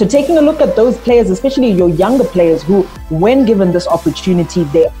pandemic. So taking a look at those players, especially your younger players who, when given this opportunity,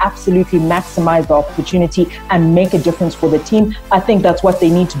 they absolutely maximize the opportunity and make a difference for the team. I think that's what they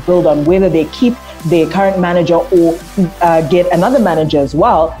need to build on. Whether they keep their current manager or get another manager as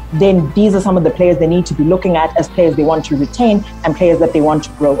well, then these are some of the players they need to be looking at as players they want to retain and players that they want to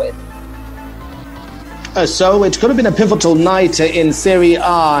grow with. So it could have been a pivotal night in Serie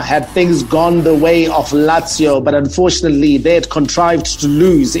A had things gone the way of Lazio, but unfortunately they had contrived to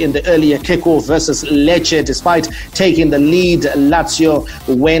lose in the earlier kickoff versus Lecce. Despite taking the lead, Lazio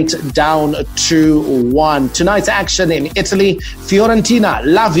went down 2-1. Tonight's action in Italy, Fiorentina,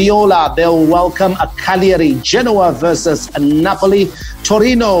 La Viola, they'll welcome a Cagliari. Genoa versus Napoli.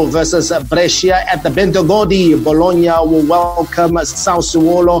 Torino versus Brescia at the Bentogodi. Bologna will welcome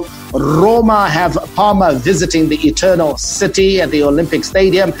Sassuolo. Roma have Parma visiting the Eternal City at the Olympic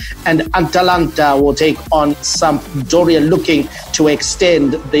Stadium, and Atalanta will take on Sampdoria, looking to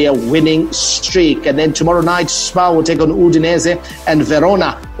extend their winning streak. And then tomorrow night, Spal will take on Udinese, and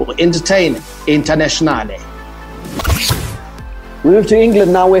Verona will entertain Internazionale. We move to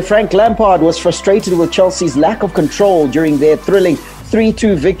England now, where Frank Lampard was frustrated with Chelsea's lack of control during their thrilling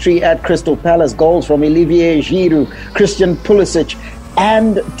 3-2 victory at Crystal Palace. Goals from Olivier Giroud, Christian Pulisic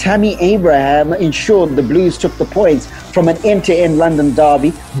and Tammy Abraham ensured the Blues took the points from an end-to-end London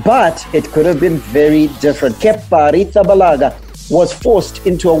derby, but it could have been very different. Kepa Arrizabalaga was forced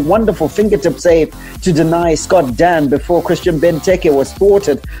into a wonderful fingertip save to deny Scott Dan before Christian Benteke was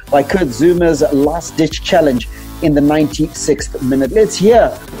thwarted by Kurt Zuma's last-ditch challenge in the 96th minute. Let's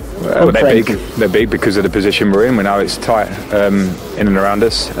hear. Well, they're big because of the position we're in. We know it's tight in and around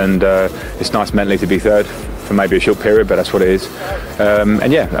us, and it's nice mentally to be third for maybe a short period, but that's what it is.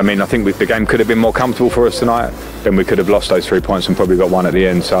 And yeah, I mean, I think the game could have been more comfortable for us tonight. Then we could have lost those 3 points and probably got one at the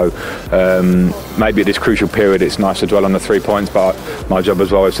end. So maybe at this crucial period, it's nice to dwell on the 3 points, but my job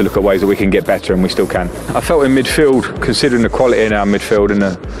as well is to look at ways that we can get better, and we still can. I felt in midfield, considering the quality in our midfield and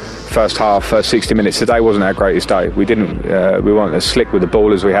the first half, first 60 minutes. Today wasn't our greatest day. We weren't as slick with the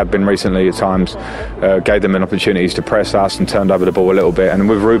ball as we had been recently at times. Gave them an opportunities to press us and turned over the ball a little bit. And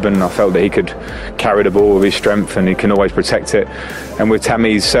with Ruben, I felt that he could carry the ball with his strength and he can always protect it. And with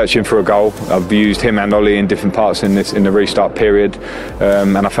Tammy searching for a goal, I've used him and Ollie in different parts in the restart period.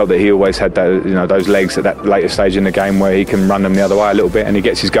 And I felt that he always had those legs at that later stage in the game where he can run them the other way a little bit, and he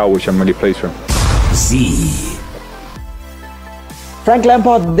gets his goal, which I'm really pleased for him. Frank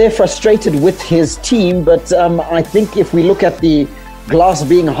Lampard, they're frustrated with his team, but I think if we look at the glass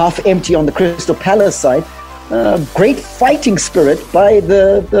being half empty on the Crystal Palace side, great fighting spirit by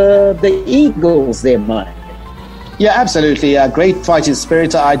the Eagles there, Mike. Yeah, absolutely. Great fighting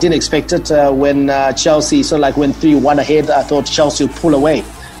spirit. I didn't expect it when Chelsea went 3-1 ahead. I thought Chelsea would pull away.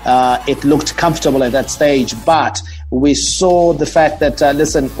 It looked comfortable at that stage, but we saw the fact that,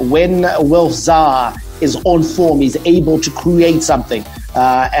 when Wilf Zaha is on form, he's able to create something.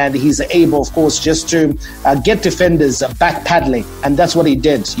 And he's able, of course, just to get defenders back paddling. And that's what he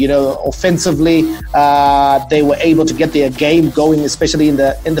did. Offensively, they were able to get their game going, especially in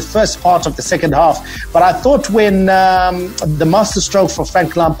the first part of the second half. But I thought when the masterstroke for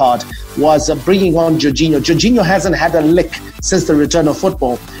Frank Lampard was bringing on Jorginho. Jorginho hasn't had a lick since the return of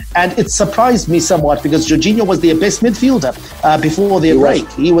football. And it surprised me somewhat because Jorginho was their best midfielder before their break.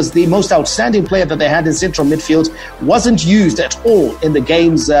 He was the most outstanding player that they had in central midfield, wasn't used at all in the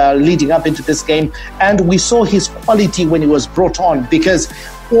games leading up into this game. And we saw his quality when he was brought on, because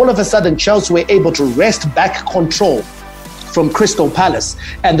all of a sudden Chelsea were able to wrest back control from Crystal Palace,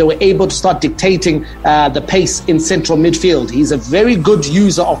 and they were able to start dictating the pace in central midfield. He's a very good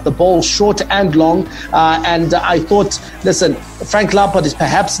user of the ball, short and long, and I thought, Frank Lampard is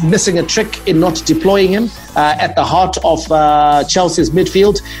perhaps missing a trick in not deploying him at the heart of Chelsea's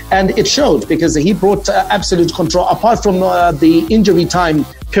midfield, and it showed because he brought absolute control, apart from the injury time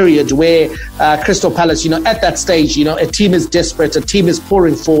period where Crystal Palace, at that stage, a team is desperate, a team is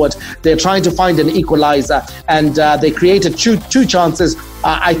pouring forward, they're trying to find an equalizer, and they created two chances.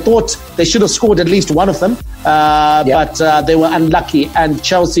 I thought they should have scored at least one of them, but they were unlucky, and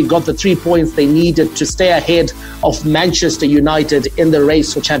Chelsea got the 3 points they needed to stay ahead of Manchester United in the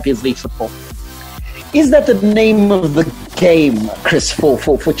race for Champions League football. Is that the name of the game, Chris, for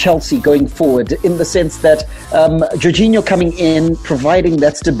Chelsea going forward, in the sense that Jorginho coming in, providing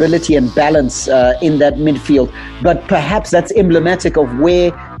that stability and balance in that midfield, but perhaps that's emblematic of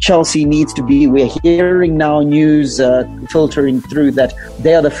where Chelsea needs to be. We're hearing now news filtering through that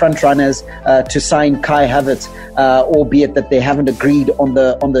they are the front runners to sign Kai Havertz, albeit that they haven't agreed on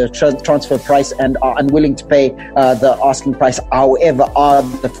the transfer price and are unwilling to pay the asking price, however, are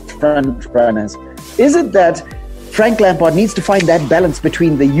the front runners. Is it that Frank Lampard needs to find that balance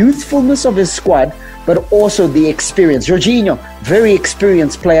between the youthfulness of his squad, but also the experience? Jorginho, very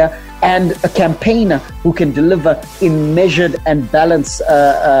experienced player, and a campaigner who can deliver in measured and balance,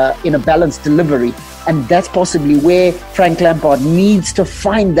 in a balanced delivery. And that's possibly where Frank Lampard needs to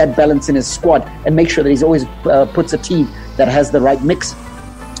find that balance in his squad and make sure that he's always puts a team that has the right mix.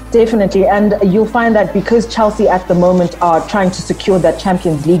 Definitely, and you'll find that because Chelsea at the moment are trying to secure that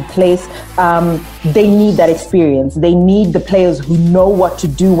Champions League place, they need that experience. They need the players who know what to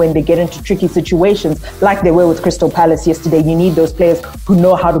do when they get into tricky situations, like they were with Crystal Palace yesterday. You need those players who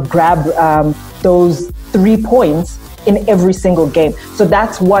know how to grab those 3 points in every single game. So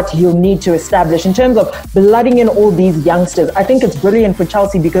that's what he'll need to establish. In terms of blooding in all these youngsters, I think it's brilliant for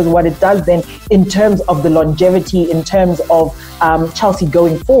Chelsea, because what it does then in terms of the longevity, in terms of Chelsea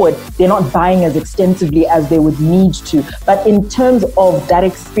going forward, they're not buying as extensively as they would need to. But in terms of that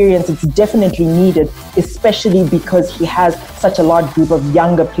experience, it's definitely needed, especially because he has such a large group of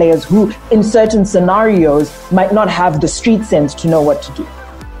younger players who in certain scenarios might not have the street sense to know what to do.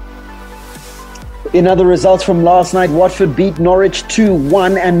 In other results from last night, Watford beat Norwich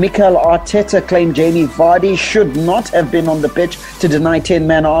 2-1, and Mikel Arteta claimed Jamie Vardy should not have been on the pitch to deny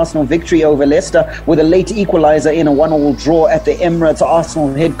 10-man Arsenal victory over Leicester with a late equaliser in a 1-1 draw at the Emirates.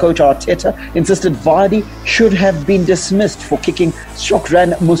 Arsenal head coach Arteta insisted Vardy should have been dismissed for kicking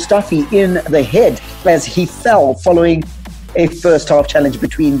Shokran Mustafi in the head as he fell following a first-half challenge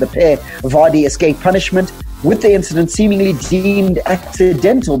between the pair. Vardy escaped punishment, with the incident seemingly deemed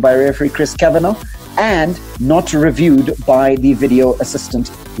accidental by referee Chris Kavanagh and not reviewed by the video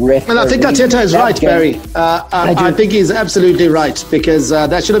assistant Well, I think Arteta is right, Barry. I think he's absolutely right, because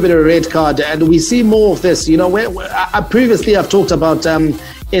that should have been a red card, and we see more of this. You know, previously I've talked about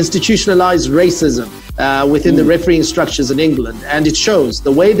institutionalized racism within the refereeing structures in England, and it shows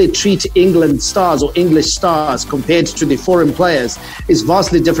the way they treat England stars or English stars compared to the foreign players is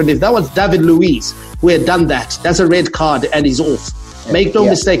vastly different. If that was David Luiz who had done that, that's a red card and he's off. Make no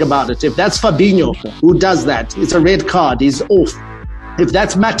mistake about it. If that's Fabinho who does that, it's a red card, he's off. If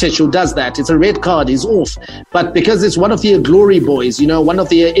that's Matic who does that, it's a red card, he's off. But because it's one of the glory boys, you know, one of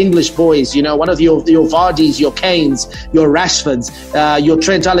the English boys, you know, one of your Vardys, your Kanes, your Rashfords, your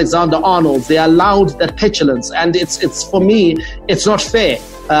Trent Alexander-Arnolds, they allowed that petulance. And it's for me, it's not fair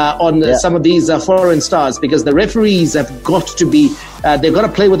on some of these foreign stars, because the referees have got to be, they've got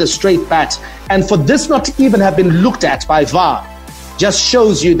to play with a straight bat. And for this not to even have been looked at by VAR just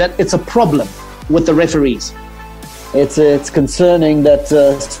shows you that it's a problem with the referees. It's concerning that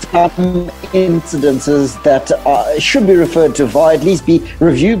some incidences that should be referred to VAR, at least be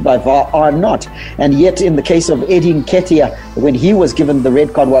reviewed by VAR, are not. And yet in the case of Eddie Nketiah, when he was given the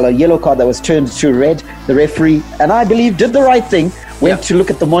red card, well, a yellow card that was turned to red, the referee, and I believe did the right thing, went to look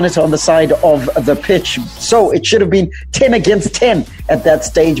at the monitor on the side of the pitch. So it should have been 10 against 10 at that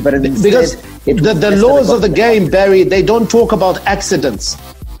stage. But because the laws of the game, Barry, they don't talk about accidents.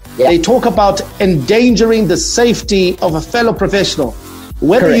 They talk about endangering the safety of a fellow professional.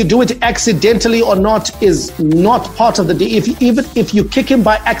 Whether you do it accidentally or not is not part of the deal. Even if you kick him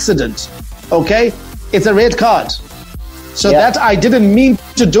by accident, okay, it's a red card. So that I didn't mean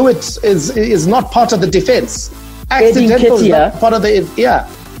to do it is not part of the defense. Accidental is not part of the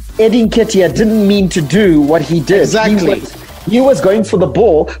Eddie Nketiah didn't mean to do what he did. Exactly. He was going for the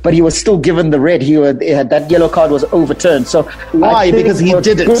ball, but he was still given the red. That yellow card was overturned. So why? Because he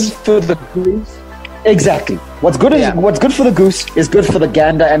did it. Good for the goose. Exactly. What's good for the goose is good for the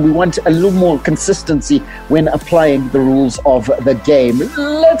gander, and we want a little more consistency when applying the rules of the game.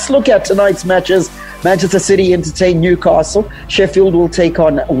 Let's look at tonight's matches. Manchester City entertain Newcastle. Sheffield will take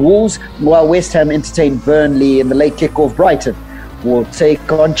on Wolves, while West Ham entertain Burnley. In the late kickoff, Brighton will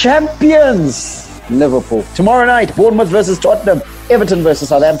take on champions Liverpool. Tomorrow night, Bournemouth versus Tottenham, Everton versus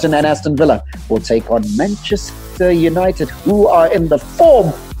Southampton, and Aston Villa will take on Manchester United, who are in the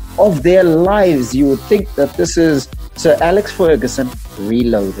form of their lives. You would think that this is Sir Alex Ferguson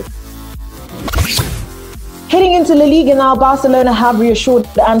reloaded. Heading into La Liga now, Barcelona have reassured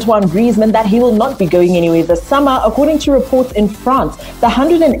Antoine Griezmann that he will not be going anywhere this summer. According to reports in France, the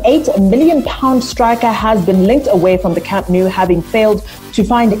 £108 million striker has been linked away from the Camp Nou, having failed to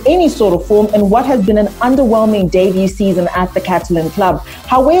find any sort of form in what has been an underwhelming debut season at the Catalan club.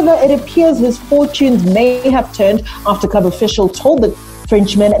 However, it appears his fortunes may have turned after club officials told the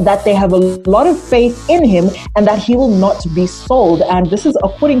Frenchman that they have a lot of faith in him and that he will not be sold. And this is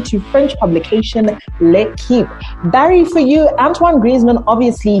according to French publication L'Equipe. Barry, for you, Antoine Griezmann,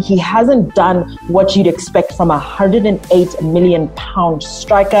 obviously he hasn't done what you'd expect from a £108 million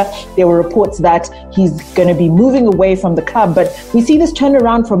striker. There were reports that he's going to be moving away from the club, but we see this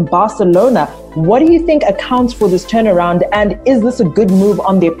turnaround from Barcelona. What do you think accounts for this turnaround, and is this a good move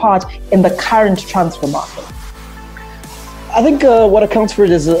on their part in the current transfer market? I think what accounts for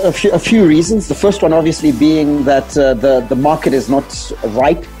it is a few reasons. The first one obviously being that the market is not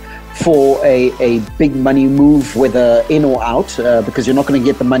ripe for a big money move, whether in or out, because you're not going to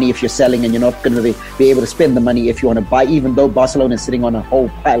get the money if you're selling, and you're not going to be able to spend the money if you want to buy, even though Barcelona is sitting on a whole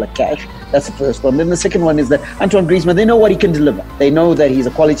pile of cash. That's the first one. Then the second one is that Antoine Griezmann, they know what he can deliver. They know that he's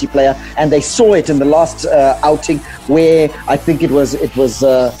a quality player, and they saw it in the last outing, where I think it was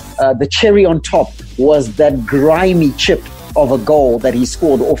the cherry on top was that grimy chip of a goal that he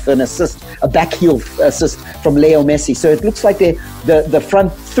scored off an assist, a backheel assist from Leo Messi. So it looks like the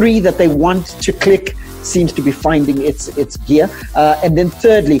front three that they want to click seems to be finding its gear. And then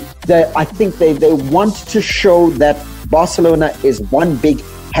thirdly, I think they want to show that Barcelona is one big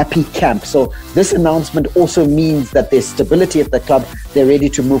happy camp. So this announcement also means that there's stability at the club. They're ready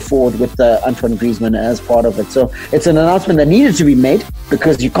to move forward with Antoine Griezmann as part of it. So it's an announcement that needed to be made,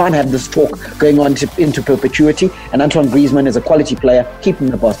 because you can't have this talk going on into perpetuity. And Antoine Griezmann is a quality player. Keep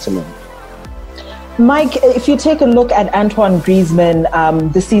him in Barcelona. Mike, if you take a look at Antoine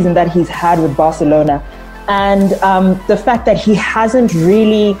Griezmann, the season that he's had with Barcelona, and the fact that he hasn't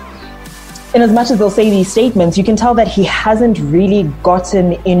really, in as much as they'll say these statements, you can tell that he hasn't really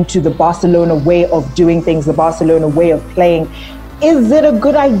gotten into the Barcelona way of doing things, the Barcelona way of playing. Is it a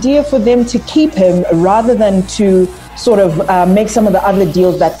good idea for them to keep him rather than to sort of make some of the other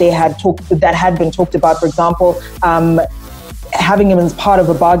deals that had been talked about? For example, having him as part of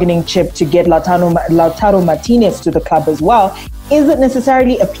a bargaining chip to get Lautaro Martinez to the club as well. is it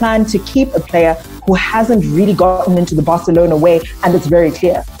necessarily a plan to keep a player who hasn't really gotten into the Barcelona way, and it's very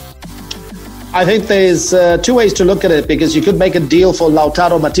clear? I think there's two ways to look at it, because you could make a deal for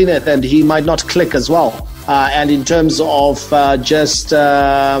Lautaro Martinez and he might not click as well. And in terms of just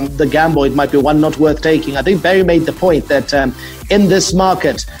the gamble, it might be one not worth taking. I think Barry made the point that in this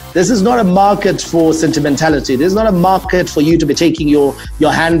market, this is not a market for sentimentality. This is not a market for you to be taking your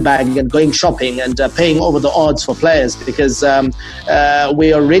handbag and going shopping and paying over the odds for players, because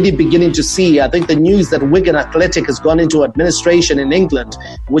we're already beginning to see, I think the news that Wigan Athletic has gone into administration in England,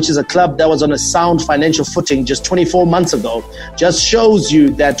 which is a club that was on a sound financial footing just 24 months ago, just shows you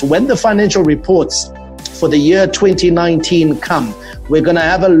that when the financial reports for the year 2019 come, we're going to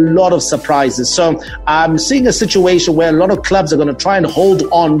have a lot of surprises. So I'm seeing a situation where a lot of clubs are going to try and hold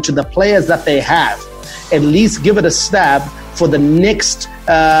on to the players that they have, at least give it a stab for the next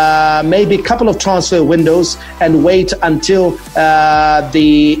maybe couple of transfer windows, and wait until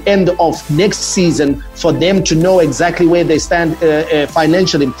the end of next season for them to know exactly where they stand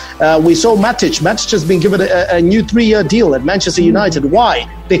financially. We saw Matic has been given a new 3-year deal at Manchester United. Why?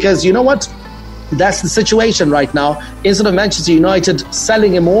 Because you know what? That's the situation right now. Instead of Manchester United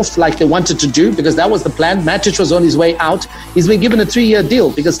selling him off like they wanted to do, because that was the plan, Matic was on his way out, he's been given a 3-year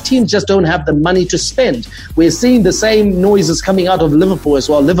deal because teams just don't have the money to spend. We're seeing the same noises coming out of Liverpool as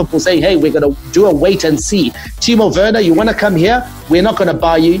well. Liverpool saying, hey, we're going to do a wait and see. Timo Werner, you want to come here? We're not going to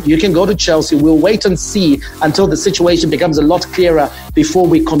buy you. You can go to Chelsea. We'll wait and see until the situation becomes a lot clearer before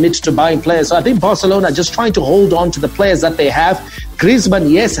we commit to buying players. So I think Barcelona are just trying to hold on to the players that they have. Griezmann,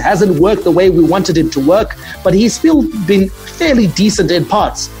 yes, hasn't worked the way we wanted him to work, but he's still been fairly decent in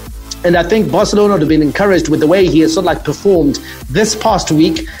parts. And I think Barcelona would have been encouraged with the way he has sort of like performed this past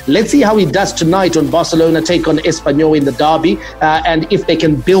week. Let's see how he does tonight when Barcelona take on Espanyol in the derby, and if they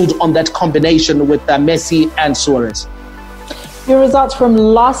can build on that combination with Messi and Suarez. Your results from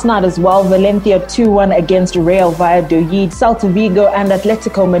last night as well: Valencia 2-1 against Real Valladolid, Celta Vigo and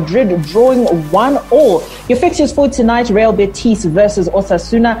Atletico Madrid drawing 1-1. Your fixtures for tonight: Real Betis versus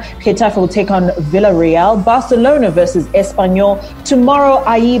Osasuna, Getafe will take on Villarreal, Barcelona versus Espanyol. Tomorrow,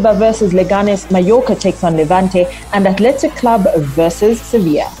 Aiba versus Leganes, Mallorca takes on Levante, and Athletic Club versus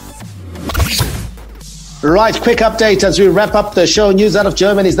Sevilla. Right, quick update as we wrap up the show. News out of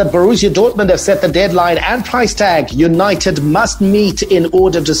Germany is that Borussia Dortmund have set the deadline and price tag United must meet in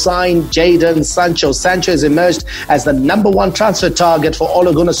order to sign Jadon Sancho. Sancho has emerged as the #1 transfer target for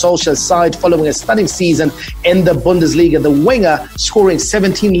Ole Gunnar Solskjaer's side following a stunning season in the Bundesliga. The winger scoring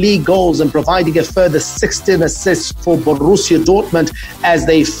 17 league goals and providing a further 16 assists for Borussia Dortmund as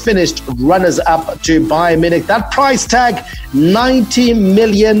they finished runners-up to Bayern Munich. That price tag, £90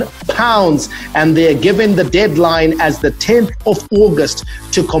 million, and they're given the deadline as the 10th of August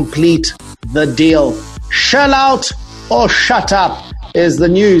to complete the deal. Shell out or shut up is the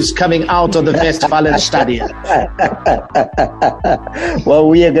news coming out of the Westfalenstadion. Well,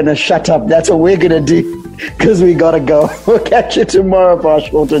 we are going to shut up. That's what we're going to do, because we got to go. We'll catch you tomorrow for our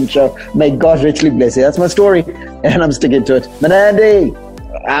Shorten show. May God richly bless you. That's my story, and I'm sticking to it. Manandi,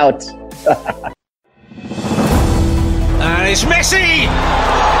 out. And it's Messi!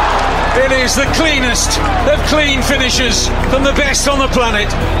 It is the cleanest of clean finishes from the best on the planet.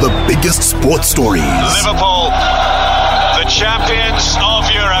 The biggest sports stories. Liverpool, the champions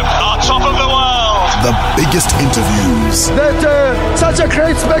of Europe, are top of the world. The biggest interviews. That such a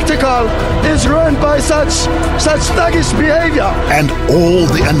great spectacle is ruined by such thuggish behavior. And all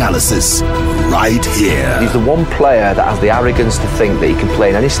the analysis right here. He's the one player that has the arrogance to think that he can play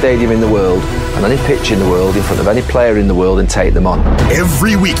in any stadium in the world and any pitch in the world in front of any player in the world and take them on.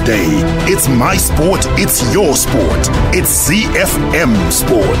 Every weekday, it's my sport, it's your sport. It's ZiFM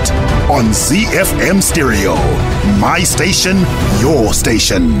Sport on ZiFM Stereo. My station, your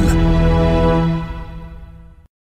station.